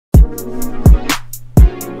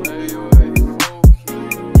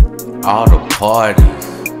All the parties,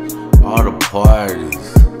 all the parties.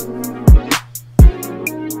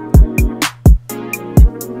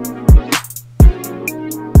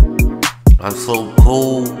 I'm so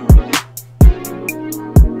cool.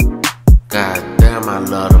 God damn, I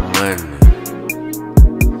love the money.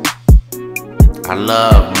 I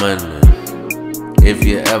love money. If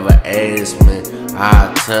you ever ask me,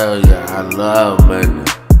 I'll tell you I love money.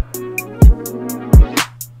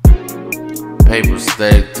 Paper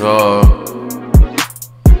stay tall.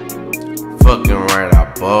 Fucking right,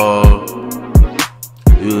 I ball.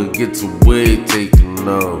 You can get your wig taken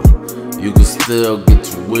off. You can still get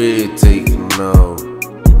your wig taken off.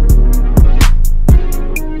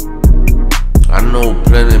 I know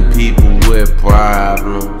plenty of people with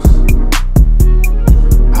problems.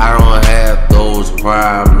 I don't have those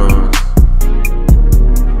problems.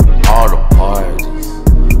 All the parties,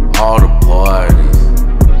 all the parties.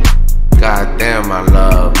 God damn, I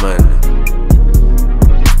love money.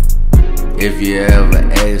 If you ever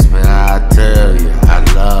ask me, I'll tell you I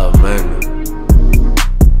love money.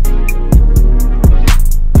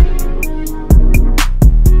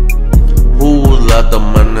 Who love the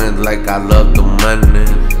money like I love the money?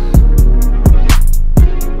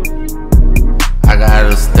 I got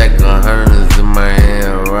a stack of hundreds in my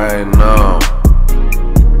hand right now.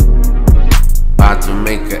 About to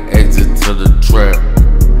make an exit to the trap.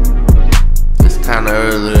 It's kinda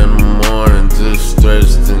early in the morning, just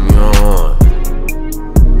stressed and yawn.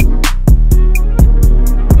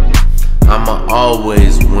 I'ma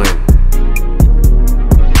always win,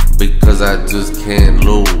 because I just can't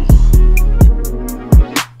lose.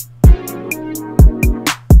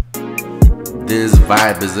 This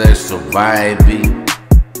vibe is extra vibey.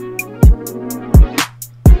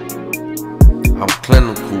 I'm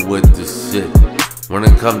clinical with this shit. When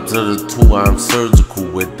it comes to the two, I'm surgical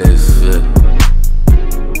with that shit.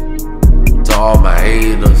 To all my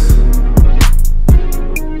haters.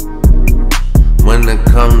 When it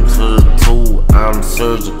comes to the two, I'm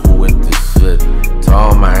surgical with this shit. To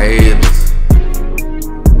all my haters.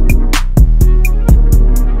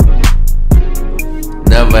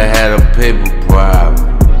 Never had a paper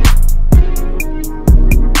problem.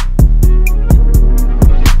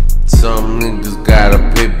 Some niggas got a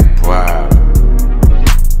paper problem.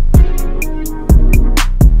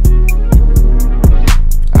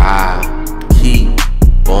 I keep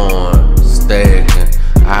on stacking.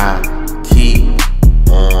 I keep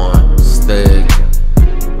on stacking.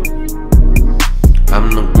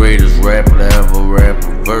 I'm the greatest rapper to ever rap a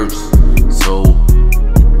verse. So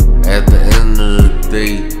at the end of the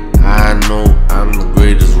day, I know I'm the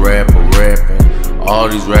greatest rapper rapping. All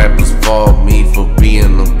these rappers fault me for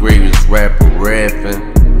being the greatest rapper rapping.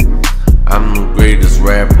 I'm the greatest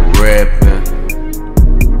rapper rapping.